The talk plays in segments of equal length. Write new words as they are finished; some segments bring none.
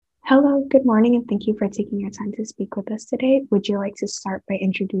Hello, good morning, and thank you for taking your time to speak with us today. Would you like to start by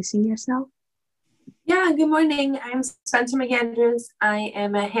introducing yourself? Yeah, good morning. I'm Spencer McAndrews. I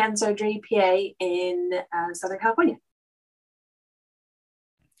am a hand surgery PA in Southern California.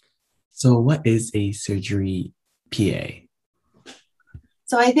 So what is a surgery PA?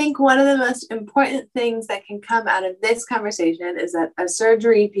 So I think one of the most important things that can come out of this conversation is that a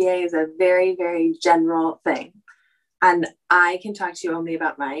surgery PA is a very, very general thing. And I can talk to you only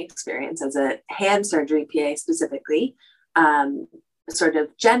about my experience as a hand surgery PA specifically. Sort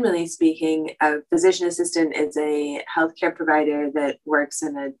of generally speaking, a physician assistant is a healthcare provider that works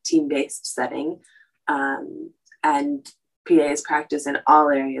in a team-based setting, and PAs practice in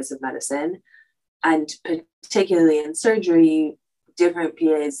all areas of medicine, and particularly in surgery,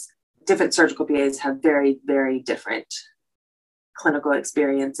 different surgical PAs have very, very different clinical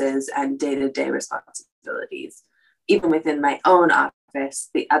experiences and day-to-day responsibilities. Even within my own office,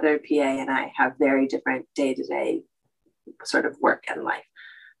 the other PA and I have very different day-to-day sort of work and life.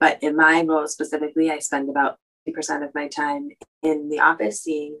 But in my role specifically, I spend about 50% of my time in the office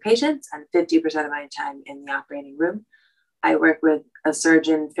seeing patients and 50% of my time in the operating room. I work with a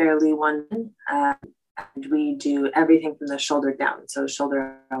surgeon fairly one, and we do everything from the shoulder down. So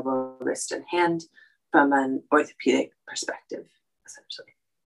shoulder, elbow, wrist, and hand from an orthopedic perspective, essentially.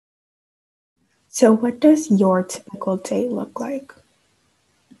 So, what does your typical day look like?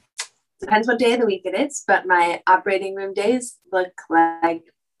 Depends what day of the week it is, but my operating room days look like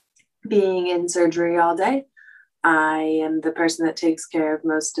being in surgery all day. I am the person that takes care of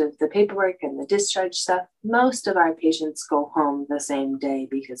most of the paperwork and the discharge stuff. Most of our patients go home the same day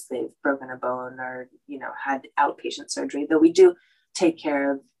because they've broken a bone or, had outpatient surgery, though we do take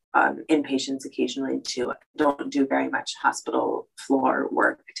care of inpatients occasionally too. I don't do very much hospital floor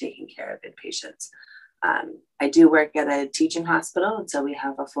work taking care of inpatients. I do work at a teaching hospital, and so we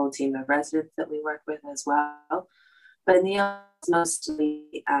have a full team of residents that we work with as well. But in the office,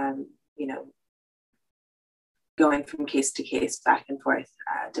 mostly, going from case to case, back and forth,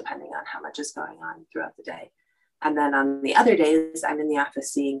 depending on how much is going on throughout the day. And then on the other days, I'm in the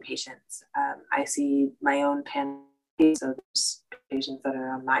office seeing patients. I see my own panel, so there's patients that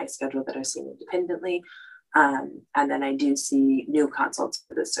are on my schedule that are seen independently. And then I do see new consults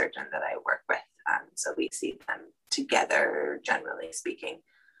for the surgeon that I work with. So we see them together, generally speaking.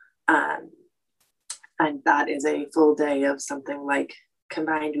 And that is a full day of something like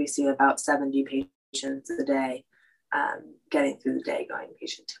combined, we see about 70 patients a day, getting through the day, going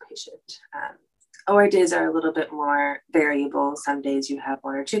patient to patient. Our days are a little bit more variable. Some days you have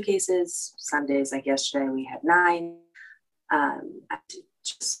 1 or 2 cases. Some days, like yesterday, we had 9. It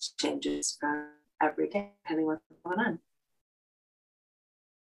just changes from every day, depending on what's going on.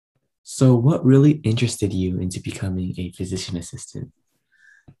 So what really interested you into becoming a physician assistant?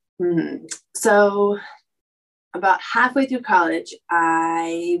 So about halfway through college,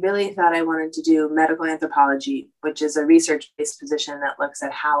 I really thought I wanted to do medical anthropology, which is a research-based position that looks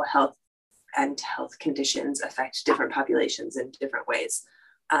at how health and health conditions affect different populations in different ways.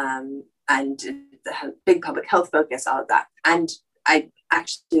 And the big public health focus, all of that. And I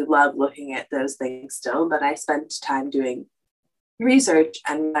actually love looking at those things still, but I spent time doing research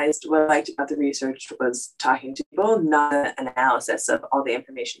and realized what I liked about the research was talking to people, not an analysis of all the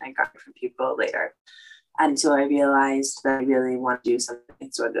information I got from people later. And so I realized that I really want to do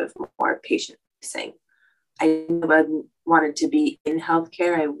something sort of more patient-facing. I wanted to be in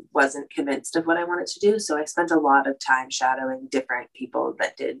healthcare. I wasn't convinced of what I wanted to do. So I spent a lot of time shadowing different people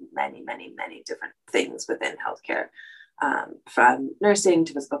that did many, many, many different things within healthcare, from nursing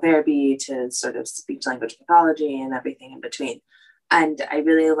to physical therapy to sort of speech language pathology and everything in between. And I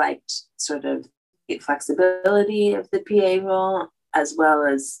really liked sort of the flexibility of the PA role, as well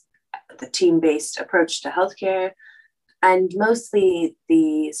as the team-based approach to healthcare, and mostly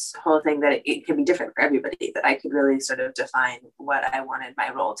the whole thing that it can be different for everybody, that I could really sort of define what I wanted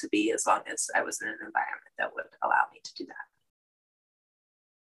my role to be as long as I was in an environment that would allow me to do that.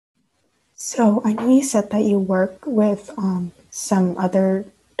 So, I know you said that you work with some other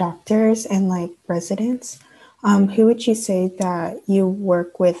doctors and like residents. Who would you say that you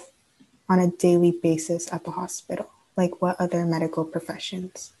work with on a daily basis at the hospital? Like what other medical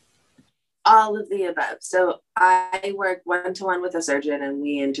professions? All of the above. So I work one-to-one with a surgeon, and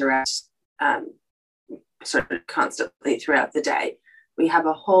we interact sort of constantly throughout the day. We have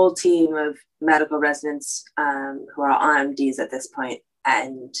a whole team of medical residents who are RMDs at this point,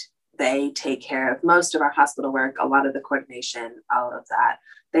 and they take care of most of our hospital work, a lot of the coordination, all of that.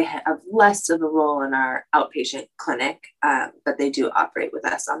 They have less of a role in our outpatient clinic, but they do operate with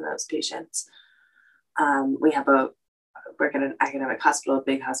us on those patients. We have a work at an academic hospital,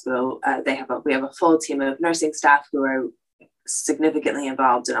 big hospital. We have a full team of nursing staff who are significantly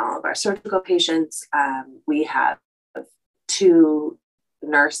involved in all of our surgical patients. We have 2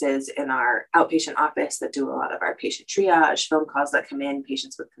 nurses in our outpatient office that do a lot of our patient triage, phone calls that come in,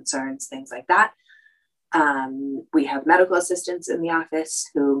 patients with concerns, things like that. We have medical assistants in the office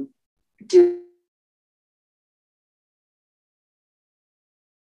who do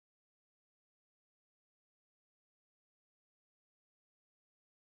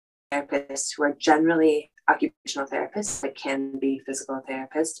therapists who are generally occupational therapists, but can be physical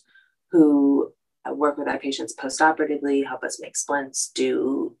therapists, who work with our patients post-operatively, help us make splints,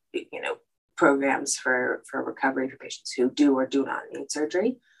 do programs for recovery for patients who do or do not need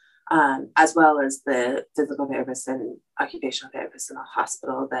surgery, as well as the physical therapists and occupational therapists in the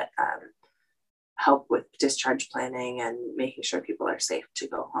hospital that help with discharge planning and making sure people are safe to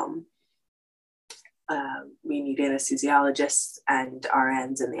go home. We need anesthesiologists and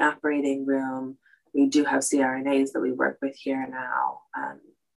RNs in the operating room. We do have CRNAs that we work with here now.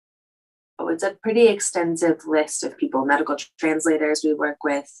 It's a pretty extensive list of people. Medical translators we work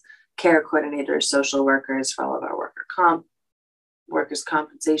with, care coordinators, social workers for all of our workers'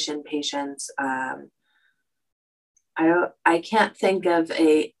 compensation patients. I can't think of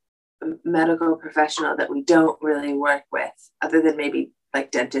a medical professional that we don't really work with, other than maybe like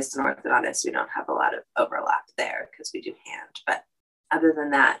dentists and orthodontists. We don't have a lot of overlap there because we do hand, but other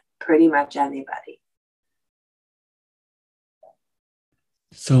than that, pretty much anybody.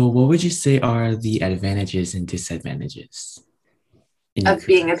 So what would you say are the advantages and disadvantages of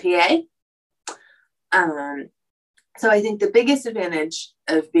being a PA? So I think the biggest advantage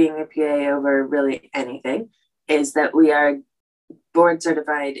of being a PA over really anything is that we are board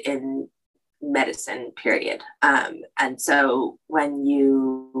certified in medicine, period. And so when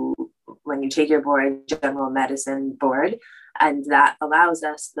you take your board, general medicine board, and that allows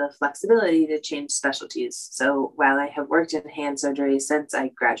us the flexibility to change specialties. So while I have worked in hand surgery since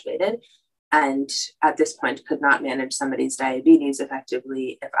I graduated, and at this point could not manage somebody's diabetes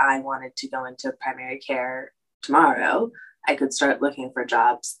effectively, if I wanted to go into primary care tomorrow, I could start looking for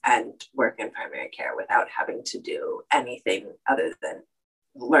jobs and work in primary care without having to do anything other than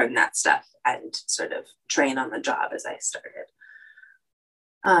learn that stuff and sort of train on the job as I started.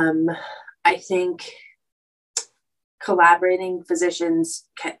 I think collaborating physicians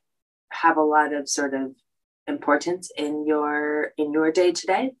can have a lot of sort of importance in your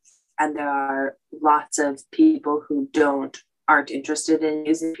day-to-day, and there are lots of people who aren't interested in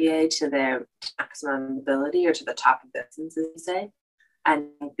using PA to their maximum ability or to the top of their business, as you say. And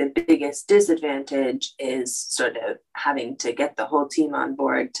the biggest disadvantage is sort of having to get the whole team on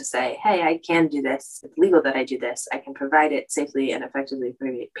board to say, hey, I can do this. It's legal that I do this. I can provide it safely and effectively for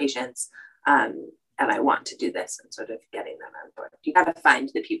patients. And I want to do this, and sort of getting them on board. You got to find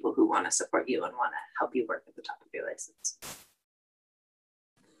the people who want to support you and want to help you work at the top of your license.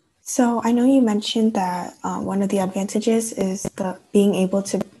 So I know you mentioned that one of the advantages is being able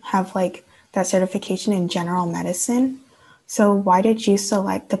to have like that certification in general medicine. So why did you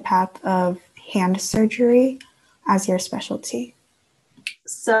select the path of hand surgery as your specialty?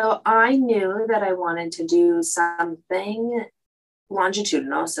 So I knew that I wanted to do something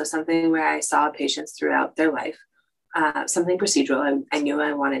longitudinal, so something where I saw patients throughout their life, something procedural. I knew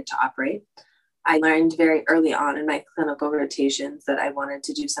I wanted to operate. I learned very early on in my clinical rotations that I wanted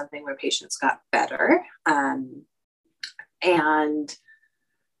to do something where patients got better. And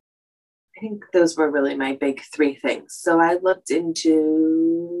I think those were really my big 3 things. So I looked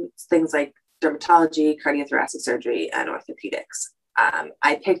into things like dermatology, cardiothoracic surgery, and orthopedics.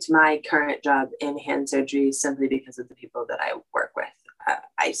 I picked my current job in hand surgery simply because of the people that I work with.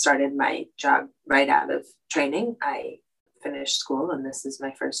 I started my job right out of training. I finished school and this is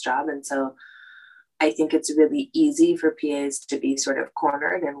my first job. And so I think it's really easy for PAs to be sort of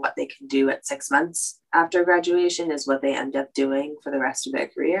cornered, and what they can do at 6 months after graduation is what they end up doing for the rest of their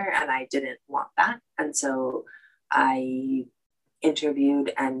career. And I didn't want that. And so I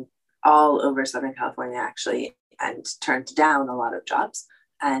interviewed and all over Southern California, actually, and turned down a lot of jobs,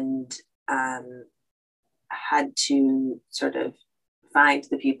 and had to sort of find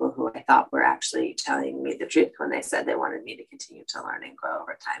the people who I thought were actually telling me the truth when they said they wanted me to continue to learn and grow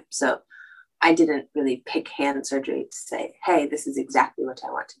over time. So I didn't really pick hand surgery to say, hey, this is exactly what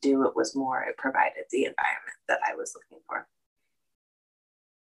I want to do. It was more, it provided the environment that I was looking for.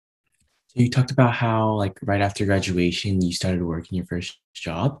 So you talked about how, like, right after graduation, you started working your first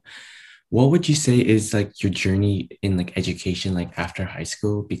job. What would you say is like your journey in like education, like after high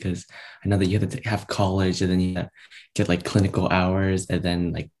school? Because I know that you have to have college and then you have to get like clinical hours and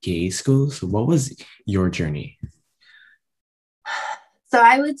then like PA school. So what was your journey? So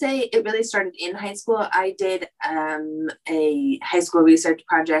I would say it really started in high school. I did a high school research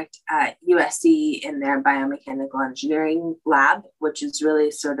project at USC in their biomechanical engineering lab, which is really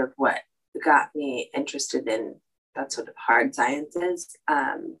sort of what got me interested in that sort of hard sciences,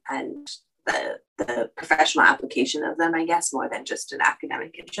 and the professional application of them, I guess, more than just an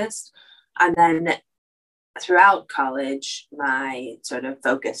academic interest. And then throughout college, my sort of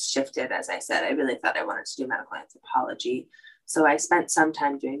focus shifted. As I said, I really thought I wanted to do medical anthropology. So I spent some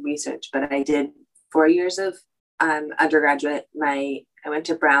time doing research, but I did 4 years of undergraduate. I went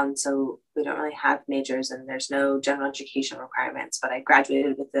to Brown, so we don't really have majors and there's no general education requirements, but I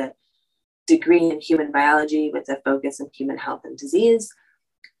graduated with a degree in human biology with a focus in human health and disease.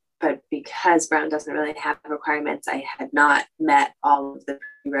 But because Brown doesn't really have requirements, I had not met all of the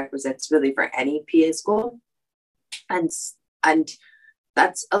prerequisites really for any PA school. And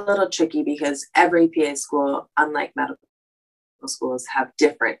that's a little tricky because every PA school, unlike medical schools, have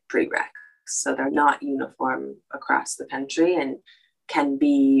different prereqs. So they're not uniform across the country, and it can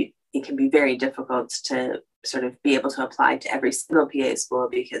be very difficult to sort of be able to apply to every single PA school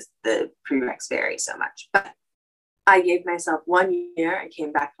because the prereqs vary so much. But I gave myself 1 year. I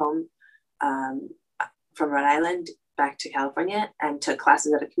came back home from Rhode Island back to California and took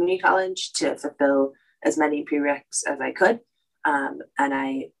classes at a community college to fulfill as many prereqs as I could. And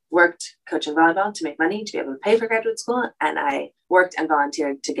I worked coaching volleyball to make money to be able to pay for graduate school. And I worked and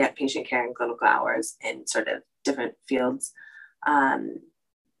volunteered to get patient care and clinical hours in sort of different fields. And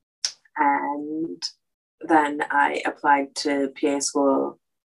then I applied to PA school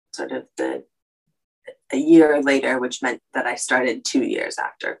sort of a year later, which meant that I started 2 years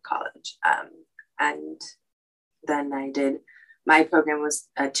after college. And then my program was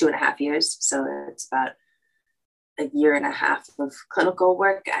 2.5 years. So it's about a year and a half of clinical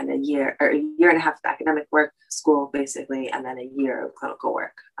work and a year and a half of academic work, school basically, and then a year of clinical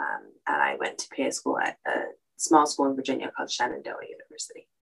work. And I went to PA school at a small school in Virginia called Shenandoah University.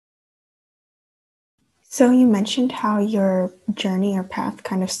 So you mentioned how your journey or path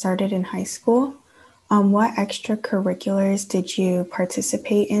kind of started in high school. What extracurriculars did you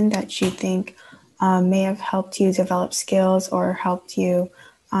participate in that you think may have helped you develop skills or helped you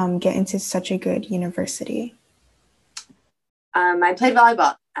get into such a good university? I played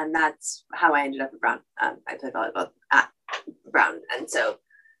volleyball, and that's how I ended up at Brown. I played volleyball at Brown. And so,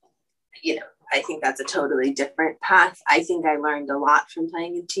 I think that's a totally different path. I think I learned a lot from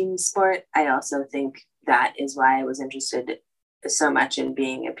playing a team sport. I also think that is why I was interested so much in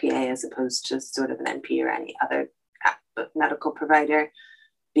being a PA as opposed to sort of an NP or any other medical provider,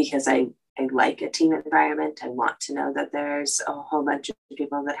 because I like a team environment. I want to know that there's a whole bunch of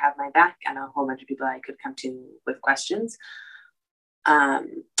people that have my back and a whole bunch of people I could come to with questions.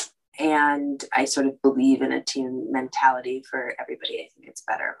 And I sort of believe in a team mentality for everybody. I think it's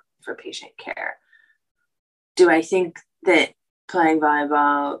better for patient care. Do I think that playing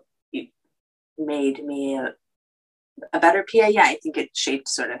volleyball made me a better PA? Yeah, I think it shaped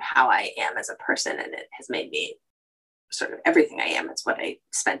sort of how I am as a person, and it has made me sort of everything I am. It's what I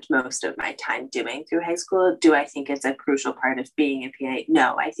spent most of my time doing through high school. Do I think it's a crucial part of being a PA?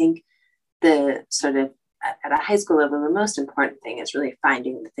 No, I think the sort of at a high school level, the most important thing is really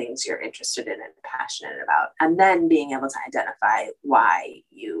finding the things you're interested in and passionate about, and then being able to identify why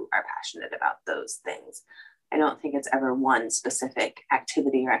you are passionate about those things. I don't think it's ever one specific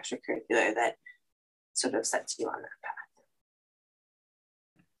activity or extracurricular that sort of sets you on that path.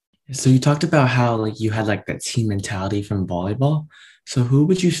 So you talked about how you had that team mentality from volleyball. So who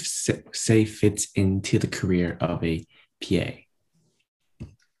would you say fits into the career of a PA?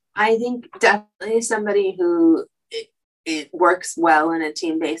 I think definitely somebody who it works well in a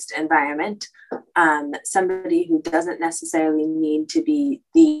team-based environment, somebody who doesn't necessarily need to be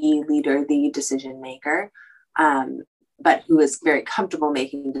the leader, the decision maker, but who is very comfortable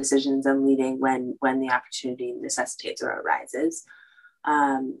making decisions and leading when the opportunity necessitates or arises.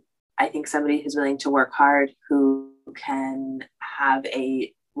 I think somebody who's willing to work hard, who can have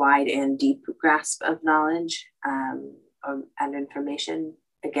a wide and deep grasp of knowledge and information.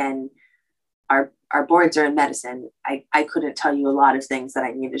 Again, our boards are in medicine. I couldn't tell you a lot of things that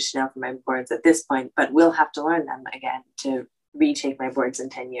I needed to know for my boards at this point, but we'll have to learn them again to retake my boards in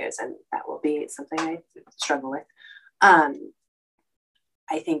 10 years, and that will be something I struggle with. I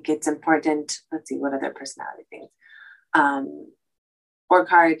think it's important. Let's see, what other personality things? Work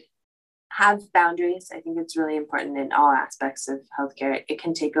hard, have boundaries. I think it's really important in all aspects of healthcare. It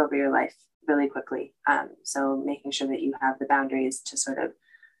can take over your life really quickly. So making sure that you have the boundaries to sort of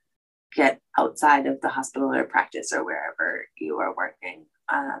get outside of the hospital or practice or wherever you are working.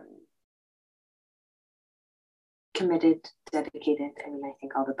 committed, dedicated. I mean, I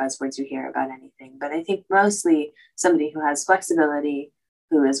think all the buzzwords you hear about anything, but I think mostly somebody who has flexibility,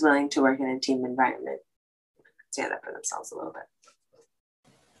 who is willing to work in a team environment, stand up for themselves a little bit.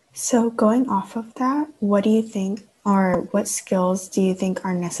 So going off of that, what do you think, or what skills do you think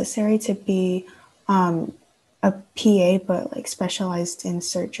are necessary to be a PA, but like specialized in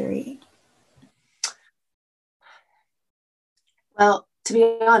surgery? Well, to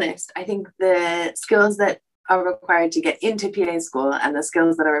be honest, I think the skills that are required to get into PA school and the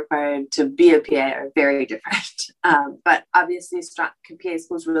skills that are required to be a PA are very different. But obviously, PA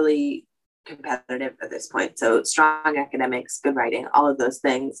school is really competitive at this point. So strong academics, good writing, all of those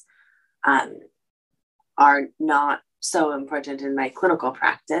things are not so important in my clinical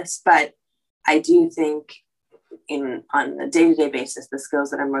practice. But I do think on a day-to-day basis, the skills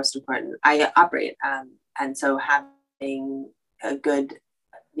that are most important, I operate. And so having a good,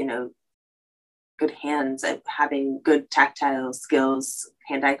 good hands, having good tactile skills,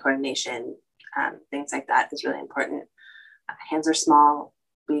 hand-eye coordination, things like that is really important. Hands are small.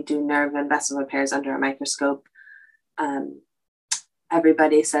 We do nerve and vessel repairs under a microscope.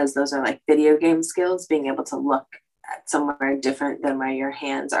 Everybody says those are like video game skills, being able to look at somewhere different than where your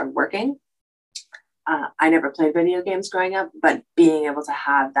hands are working. I never played video games growing up, but being able to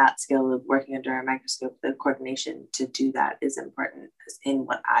have that skill of working under a microscope, the coordination to do that is important in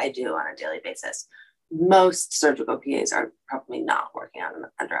what I do on a daily basis. Most surgical PAs are probably not working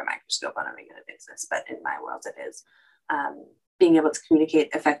under a microscope on a regular basis, but in my world it is. Being able to communicate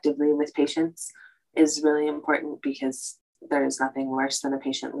effectively with patients is really important because there is nothing worse than a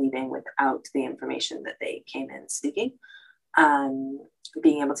patient leaving without the information that they came in seeking.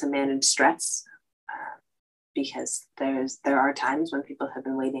 Being able to manage stress, because there are times when people have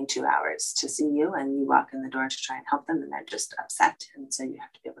been waiting 2 hours to see you and you walk in the door to try and help them and they're just upset. And so you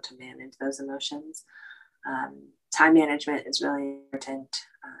have to be able to manage those emotions. Time management is really important.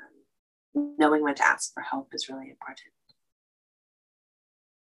 Knowing when to ask for help is really important.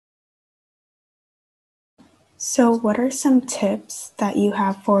 So what are some tips that you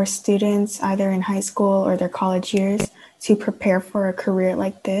have for students either in high school or their college years to prepare for a career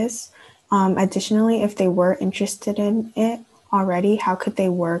like this? Additionally, if they were interested in it already, how could they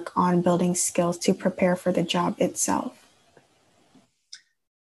work on building skills to prepare for the job itself?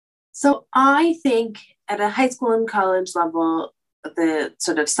 So I think at a high school and college level, the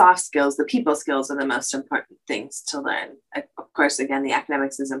sort of soft skills, the people skills are the most important things to learn. Of course, again, the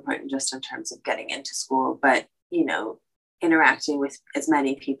academics is important just in terms of getting into school, but, interacting with as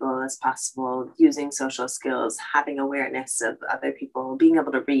many people as possible, using social skills, having awareness of other people, being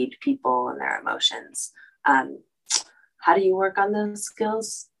able to read people and their emotions. How do you work on those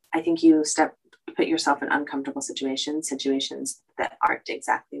skills? I think you put yourself in uncomfortable situations that aren't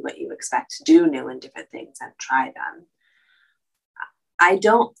exactly what you expect. Do new and different things and try them. I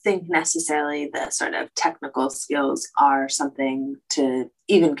don't think necessarily the sort of technical skills are something to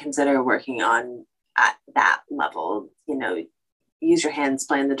even consider working on at that level. Use your hands,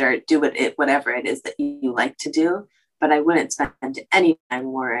 play in the dirt, do whatever it is that you like to do. But I wouldn't spend any time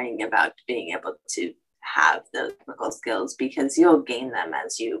worrying about being able to have those technical skills because you'll gain them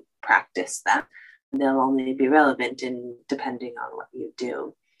as you practice them. They'll only be relevant depending on what you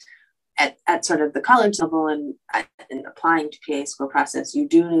do. At sort of the college level and applying to PA school process, you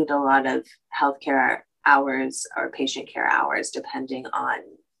do need a lot of healthcare hours or patient care hours, depending on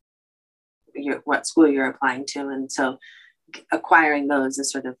what school you're applying to. And so acquiring those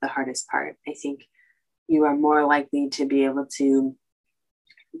is sort of the hardest part. I think you are more likely to be able to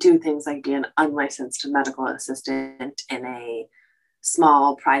do things like be an unlicensed medical assistant in a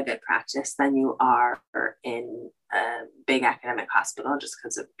small private practice than you are in a big academic hospital just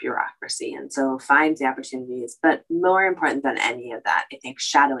because of bureaucracy. And so find the opportunities. But more important than any of that, I think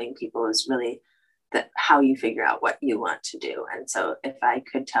shadowing people is really how you figure out what you want to do. And so if I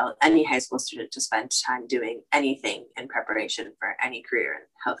could tell any high school student to spend time doing anything in preparation for any career in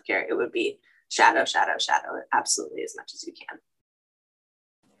healthcare, it would be shadow absolutely as much as you can.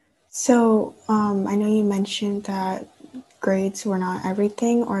 So I know you mentioned that grades were not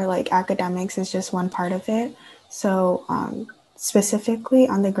everything, or like academics is just one part of it. So specifically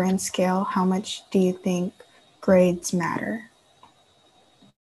on the grand scale, how much do you think grades matter?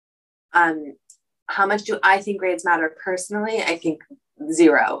 How much do I think grades matter personally? I think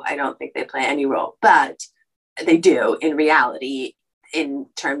 0. I don't think they play any role, but they do in reality. In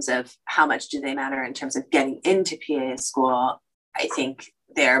terms of how much do they matter in terms of getting into PA school, I think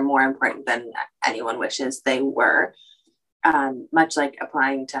they're more important than anyone wishes they were. Much like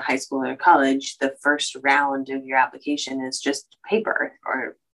applying to high school or college, the first round of your application is just paper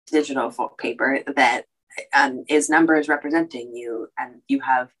or digital paper that is numbers representing you, and you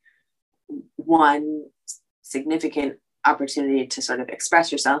have one significant opportunity to sort of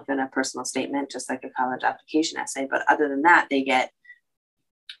express yourself in a personal statement, just like a college application essay. But other than that, they get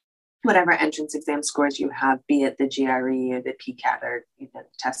whatever entrance exam scores you have, be it the GRE or the PCAT, or the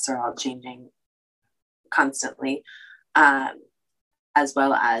tests are all changing constantly, as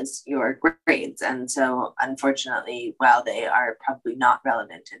well as your grades. And so unfortunately, while they are probably not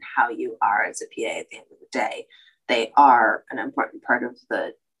relevant in how you are as a PA at the end of the day, they are an important part of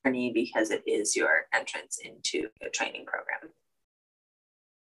the journey because it is your entrance into a training program.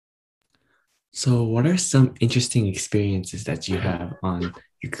 So what are some interesting experiences that you have on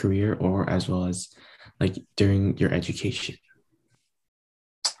your career, or as well as like during your education?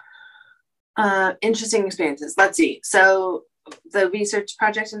 Interesting experiences. Let's see. So the research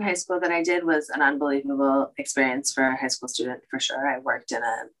project in high school that I did was an unbelievable experience for a high school student, for sure. I worked in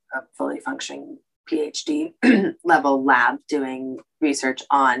a fully functioning PhD level lab doing research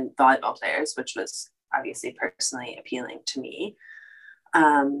on volleyball players, which was obviously personally appealing to me.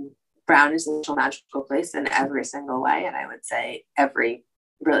 Brown is a magical place in every single way. And I would say every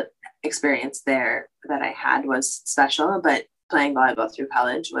experience there that I had was special, but playing volleyball through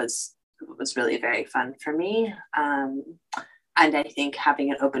college was really very fun for me. And I think having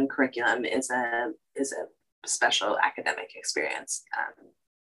an open curriculum is a special academic experience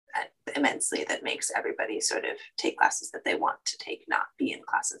immensely, that makes everybody sort of take classes that they want to take, not be in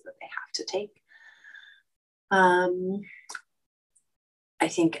classes that they have to take. I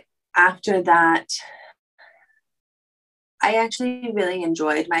think after that, I actually really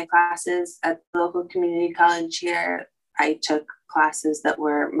enjoyed my classes at the local community college here. I took classes that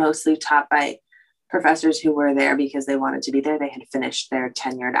were mostly taught by professors who were there because they wanted to be there. They had finished their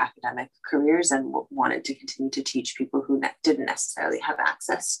tenured academic careers and wanted to continue to teach people who didn't necessarily have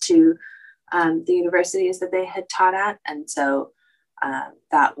access to the universities that they had taught at. And so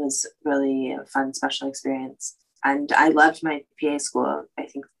that was really a fun, special experience. And I loved my PA school. I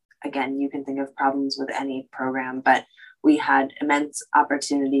think, again, you can think of problems with any program, but we had immense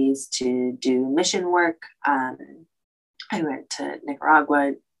opportunities to do mission work. I went to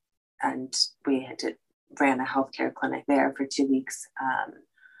Nicaragua, and we ran a healthcare clinic there for 2 weeks.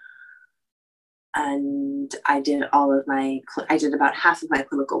 And I did about half of my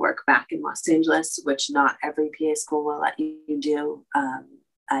clinical work back in Los Angeles, which not every PA school will let you do.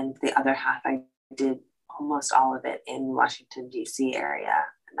 And the other half, I did almost all of it in Washington, D.C. area,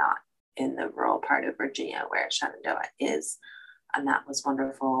 not in the rural part of Virginia where Shenandoah is. And that was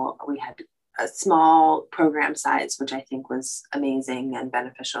wonderful. We had a small program size, which I think was amazing and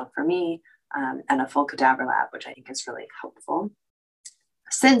beneficial for me, and a full cadaver lab, which I think is really helpful.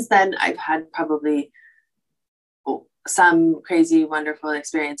 Since then, I've had probably some crazy, wonderful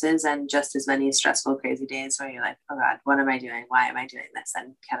experiences and just as many stressful, crazy days where you're like, oh God, what am I doing? Why am I doing this?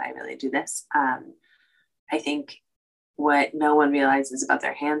 And can I really do this? I think what no one realizes about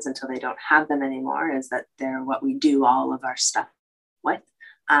their hands until they don't have them anymore is that they're what we do all of our stuff with.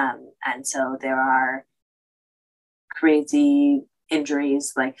 And so there are crazy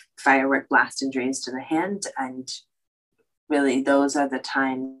injuries like firework blast injuries to the hand. And really, those are the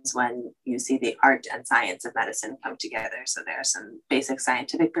times when you see the art and science of medicine come together. So there are some basic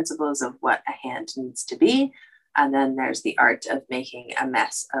scientific principles of what a hand needs to be. And then there's the art of making a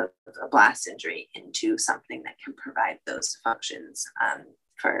mess of a blast injury into something that can provide those functions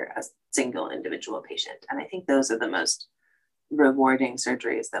for a single individual patient. And I think those are the most rewarding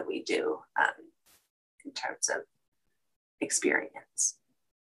surgeries that we do in terms of experience.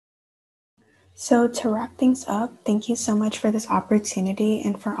 So to wrap things up, thank you so much for this opportunity.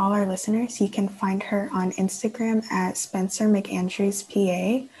 And for all our listeners, you can find her on Instagram at Spencer McAndrews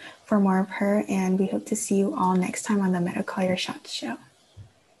PA for more of her. And we hope to see you all next time on the Medical Your Shot Show.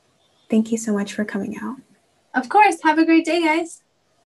 Thank you so much for coming out. Of course. Have a great day, guys.